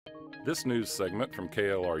This news segment from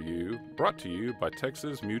KLRU brought to you by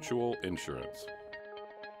Texas Mutual Insurance.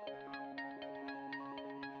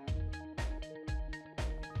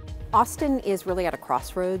 Austin is really at a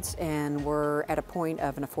crossroads, and we're at a point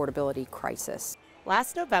of an affordability crisis.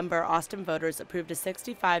 Last November, Austin voters approved a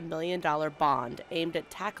 $65 million bond aimed at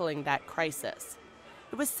tackling that crisis.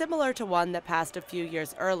 It was similar to one that passed a few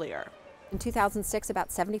years earlier. In 2006, about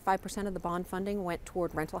 75% of the bond funding went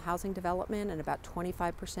toward rental housing development, and about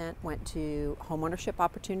 25% went to homeownership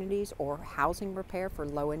opportunities or housing repair for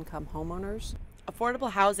low-income homeowners.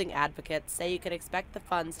 Affordable housing advocates say you can expect the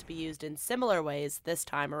funds to be used in similar ways this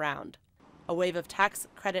time around. A wave of tax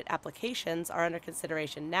credit applications are under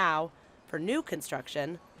consideration now. For new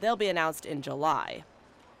construction, they'll be announced in July.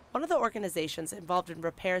 One of the organizations involved in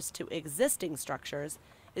repairs to existing structures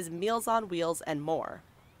is Meals on Wheels and More.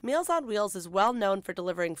 Meals on Wheels is well known for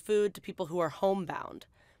delivering food to people who are homebound,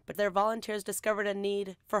 but their volunteers discovered a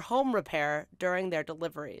need for home repair during their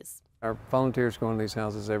deliveries. Our volunteers go into these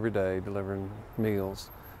houses every day delivering meals,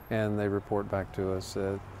 and they report back to us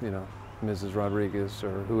that, Mrs. Rodriguez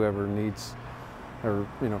or whoever needs her,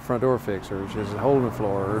 front door fixed, or she's a hole in the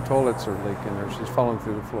floor, or her toilets are leaking, or she's falling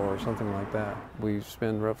through the floor, or something like that. We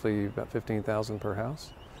spend roughly about $15,000 per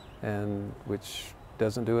house, and which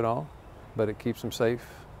doesn't do it all, but it keeps them safe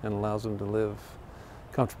and allows them to live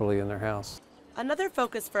comfortably in their house. Another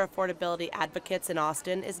focus for affordability advocates in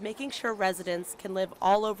Austin is making sure residents can live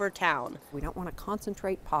all over town. We don't want to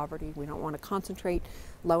concentrate poverty. We don't want to concentrate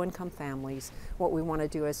low-income families. What we want to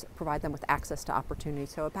do is provide them with access to opportunity.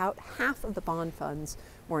 So about half of the bond funds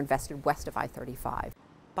were invested west of I-35.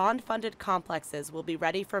 Bond-funded complexes will be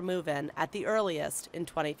ready for move-in at the earliest in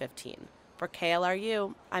 2015. For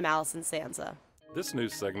KLRU, I'm Allison Sandza. This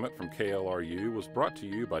news segment from KLRU was brought to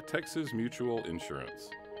you by Texas Mutual Insurance.